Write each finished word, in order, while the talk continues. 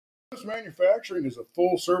Manufacturing is a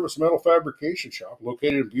full-service metal fabrication shop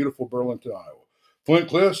located in beautiful Burlington, Iowa. Flint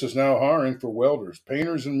Cliffs is now hiring for welders,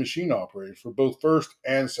 painters, and machine operators for both first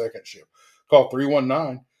and second shift. Call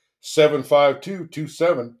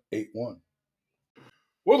 319-752-2781.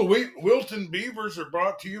 Well, the Wilton Beavers are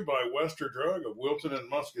brought to you by Wester Drug of Wilton and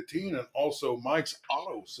Muscatine, and also Mike's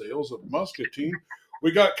Auto Sales of Muscatine.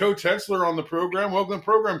 We got Coach Hetzler on the program. Welcome to the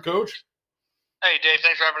program, Coach. Hey, Dave.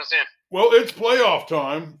 Thanks for having us in. Well, it's playoff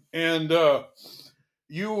time, and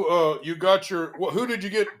you got your. Who did you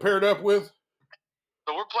get paired up with?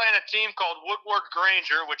 So we're playing a team called Woodward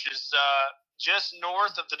Granger, which is just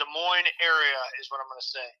north of the Des Moines area, is what I'm going to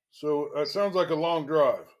say. So that sounds like a long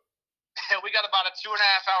drive. We got about a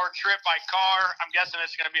 2.5-hour trip by car. I'm guessing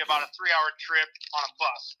it's going to be about a 3-hour trip on a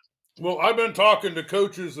bus. Well, I've been talking to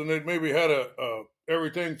coaches, and they've maybe had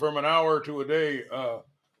everything from an hour to a day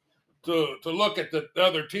to look at the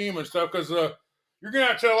other team and stuff, because you're going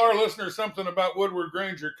to have to tell our listeners something about Woodward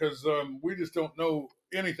Granger, because we just don't know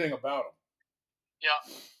anything about them. Yeah,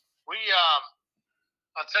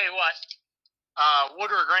 I'll tell you what.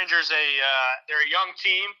 Woodward Granger is they're a young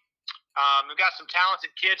team. They've got some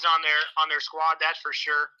talented kids on their squad, that's for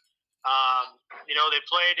sure. They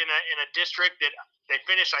played in a district that they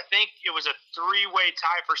finished. I think it was a 3-way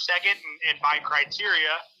tie for second, and by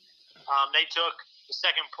criteria, they took the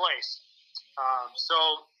second place. So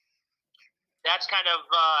that's kind of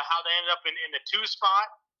how they ended up in the 2 spot.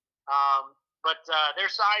 But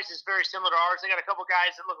their size is very similar to ours. They got a couple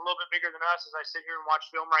guys that look a little bit bigger than us as I sit here and watch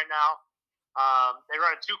film right now. They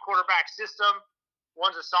run a 2-quarterback system.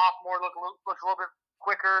 One's a sophomore, looks a little bit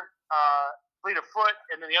quicker, fleet of foot,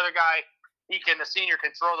 and then the other guy, the senior,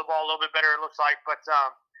 can throw the ball a little bit better, it looks like. But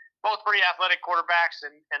both pretty athletic quarterbacks,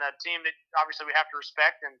 and a team that obviously we have to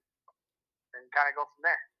respect and kind of go from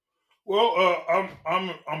there. Well,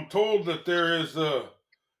 I'm told that there is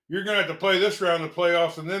you're going to have to play this round of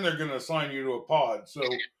playoffs, and then they're going to assign you to a pod. So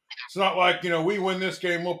it's not like, we win this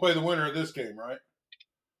game, we'll play the winner of this game, right?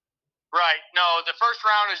 Right. No, the first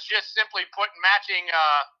round is just simply matching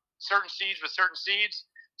certain seeds with certain seeds.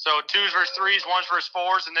 So 2s versus 3s, 1s versus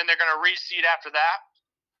 4s, and then they're going to reseed after that.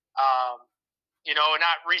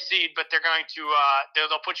 Not reseed, but they're going to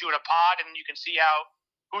they'll put you in a pod, and you can see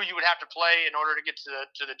who you would have to play in order to get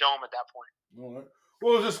to the dome at that point. All right.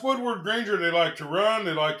 Well, is this Woodward Granger, they like to run,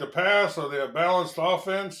 they like to pass, or they have balanced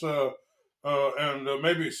offense? And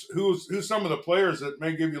maybe who's some of the players that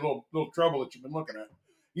may give you a little trouble that you've been looking at?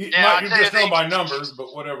 You just know by numbers,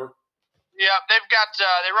 but whatever. Yeah, they've got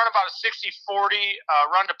they run about a 60-40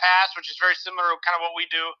 run to pass, which is very similar to kind of what we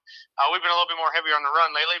do. We've been a little bit more heavier on the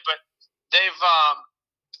run lately, but they've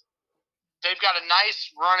got a nice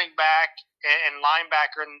running back and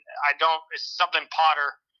linebacker, and it's something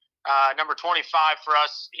Potter. Number 25 for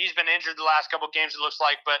us. He's been injured the last couple of games, it looks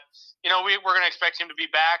like, but we're going to expect him to be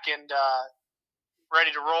back and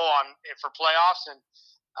ready to roll for playoffs, and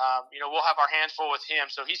we'll have our hands full with him.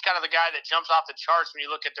 So he's kind of the guy that jumps off the charts when you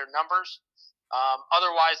look at their numbers.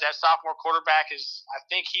 Otherwise, that sophomore quarterback I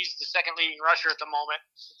think he's the second leading rusher at the moment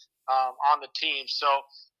on the team. So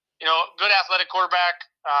good athletic quarterback,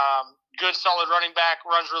 good solid running back,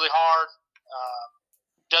 runs really hard.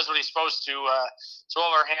 Does what he's supposed to. So we'll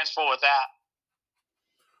have our hands full with that.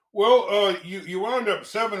 Well, you wound up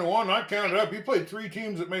 7-1. I counted up. You played 3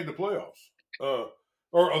 teams that made the playoffs,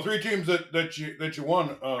 or 3 teams that you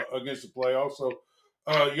won against the playoffs. So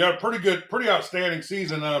you got a pretty outstanding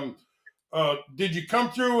season. Did you come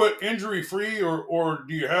through it injury free, or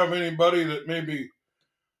do you have anybody that maybe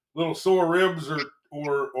little sore ribs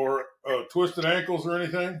or twisted ankles or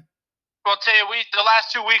anything? Well, I'll tell you, the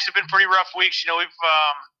last 2 weeks have been pretty rough weeks. We've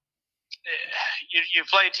you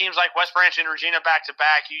play teams like West Branch and Regina back to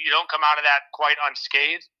back. You don't come out of that quite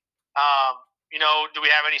unscathed. Do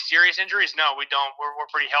we have any serious injuries? No, we don't.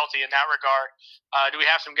 We're pretty healthy in that regard. Do we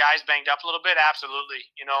have some guys banged up a little bit? Absolutely.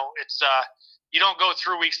 It's you don't go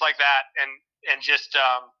through weeks like that and just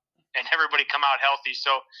and everybody come out healthy.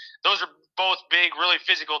 So those are both big, really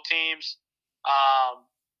physical teams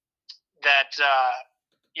that.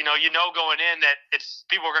 Going in that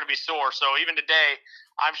people are going to be sore. So even today,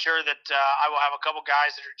 I'm sure that I will have a couple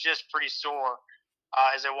guys that are just pretty sore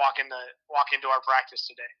as they walk into our practice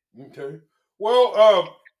today. Okay.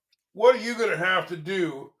 Well, what are you going to have to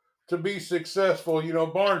do to be successful?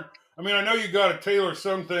 Barn. I mean, I know you got to tailor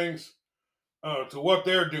some things to what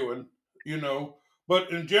they're doing.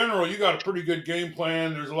 But in general, you got a pretty good game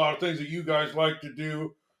plan. There's a lot of things that you guys like to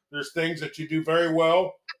do. There's things that you do very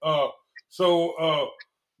well.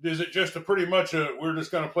 Is it just we're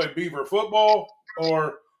just going to play Beaver football,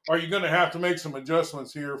 or are you going to have to make some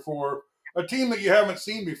adjustments here for a team that you haven't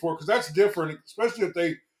seen before? Because that's different, especially if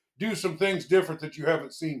they do some things different that you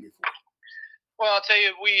haven't seen before? Well, I'll tell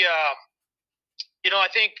you, I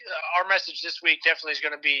think our message this week definitely is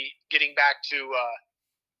going to be getting back to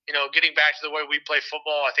the way we play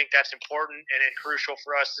football. I think that's important and crucial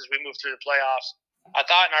for us as we move through the playoffs. I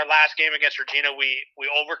thought in our last game against Regina, we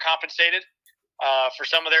overcompensated for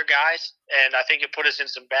some of their guys, and I think it put us in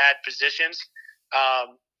some bad positions,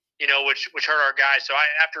 which hurt our guys. So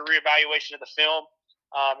after reevaluation of the film,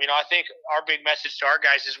 I think our big message to our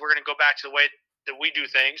guys is we're going to go back to the way that we do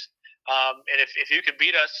things. And if you can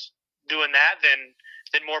beat us doing that, then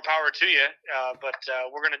more power to you. But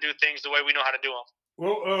we're going to do things the way we know how to do them.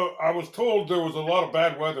 Well, I was told there was a lot of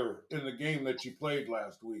bad weather in the game that you played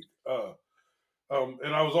last week.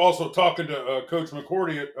 And I was also talking to Coach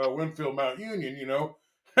McCourty at Winfield Mount Union,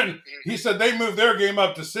 and he said they moved their game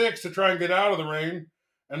up to 6 to try and get out of the rain.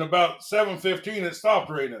 And about 7:15, it stopped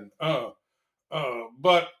raining.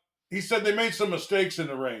 But he said they made some mistakes in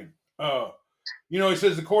the rain. He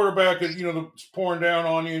says the quarterback is, it's pouring down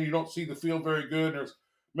on you and you don't see the field very good. There's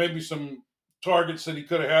maybe some targets that he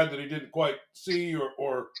could have had that he didn't quite see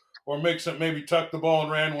or maybe tuck the ball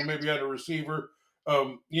and ran when maybe had a receiver.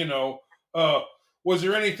 Was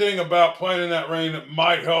there anything about playing in that rain that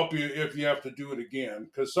might help you if you have to do it again?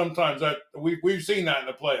 Because sometimes we've seen that in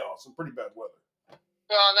the playoffs, some pretty bad weather.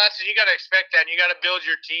 Well, you got to expect that, and you got to build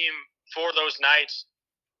your team for those nights.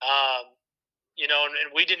 And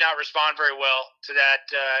we did not respond very well to that,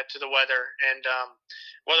 to the weather. And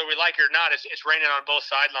whether we like it or not, it's raining on both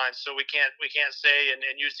sidelines, so we can't say and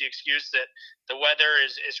use the excuse that the weather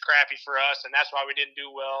is crappy for us, and that's why we didn't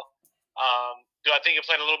do well. Do I think it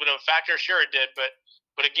played a little bit of a factor? Sure, it did. But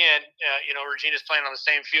again, Regina's playing on the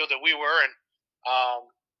same field that we were, and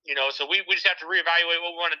so we just have to reevaluate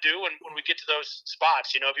what we want to do when we get to those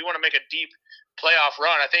spots. If you want to make a deep playoff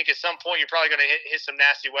run, I think at some point you're probably going to hit some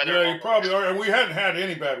nasty weather. Yeah, you probably are. And we hadn't had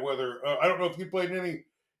any bad weather. I don't know if you played any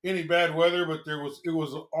bad weather, but it was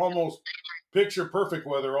almost picture perfect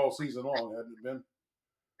weather all season long, hadn't it been?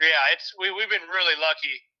 Yeah, we've been really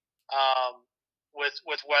lucky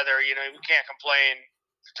with weather. We can't complain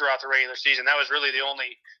throughout the regular season. That was really the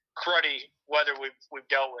only cruddy weather we've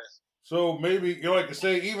dealt with. So maybe you like to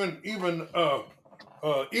say even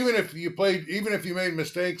if you played, even if you made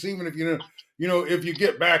mistakes, even if if you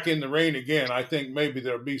get back in the rain again, I think maybe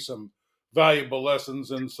there'll be some valuable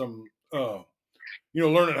lessons and some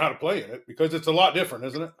learning how to play in it, because it's a lot different,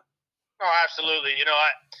 isn't it? Oh, absolutely. It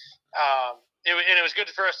was good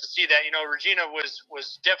for us to see that. Regina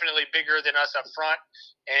was definitely bigger than us up front,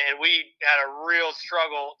 and we had a real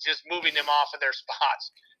struggle just moving them off of their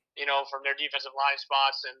spots, from their defensive line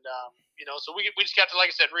spots. And, so we just got to, like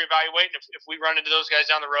I said, reevaluate. And if we run into those guys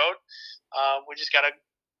down the road, we just got to,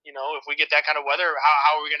 if we get that kind of weather,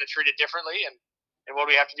 how are we going to treat it differently, and what do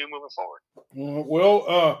we have to do moving forward?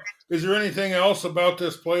 Well, is there anything else about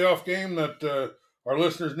this playoff game that our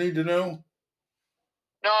listeners need to know?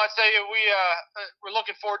 No, I'd say we're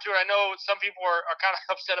looking forward to it. I know some people are kind of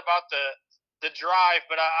upset about the drive,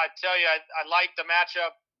 but I tell you, I like the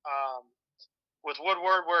matchup with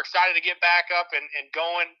Woodward. We're excited to get back up and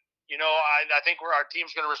going. I think our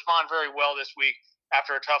team's going to respond very well this week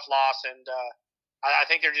after a tough loss, and I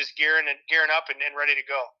think they're just gearing up and ready to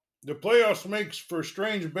go. The playoffs makes for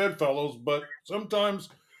strange bedfellows, but sometimes,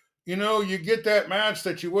 you get that match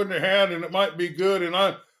that you wouldn't have had, and it might be good. And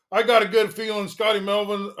I got a good feeling. Scotty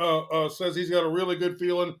Melvin says he's got a really good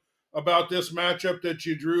feeling about this matchup that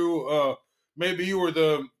you drew. Maybe you were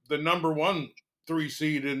the number 1 3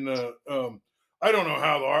 seed in the. I don't know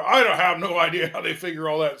how I don't have no idea how they figure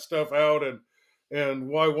all that stuff out, and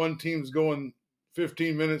why one team's going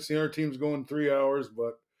 15 minutes, the other team's going 3 hours.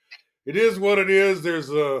 But it is what it is.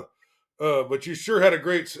 But you sure had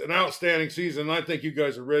an outstanding season. I think you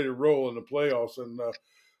guys are ready to roll in the playoffs, and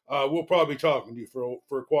we'll probably be talking to you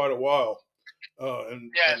for quite a while,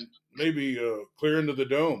 and maybe clear into the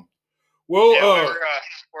dome. Well,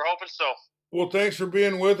 we're hoping so. Well, thanks for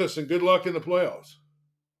being with us, and good luck in the playoffs.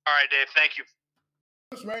 All right, Dave. Thank you.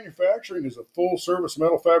 This Manufacturing is a full-service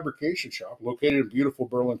metal fabrication shop located in beautiful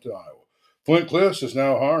Burlington, Iowa. Flint Cliffs is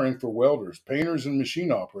now hiring for welders, painters, and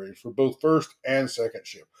machine operators for both first and second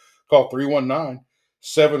shift. Call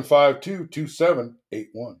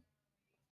 319-752-2781.